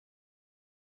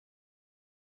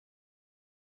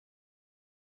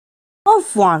Oh,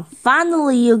 Fawn,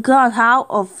 finally you got out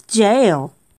of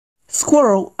jail.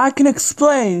 Squirrel, I can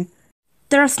explain.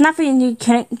 There's nothing you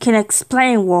can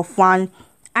explain, Wolf One.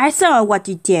 I saw what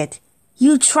you did.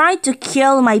 You tried to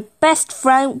kill my best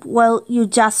friend while you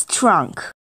just drunk.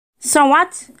 So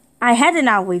what? I had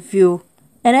enough with you.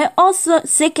 And I also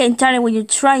sick and tired when you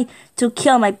tried to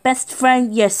kill my best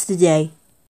friend yesterday.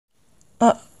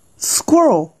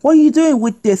 Squirrel, what are you doing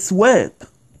with this whip?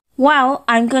 Well,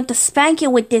 I'm going to spank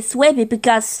you with this whippy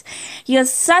because you're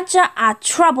such a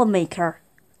troublemaker.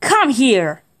 Come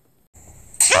here!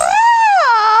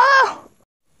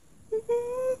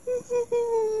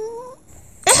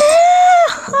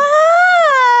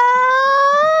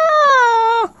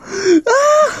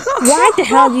 Why the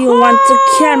hell do you want to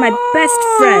kill my best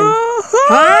friend?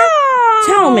 Huh?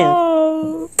 Tell me.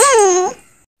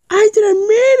 I didn't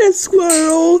mean it,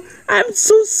 Squirrel. I'm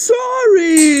so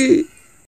sorry.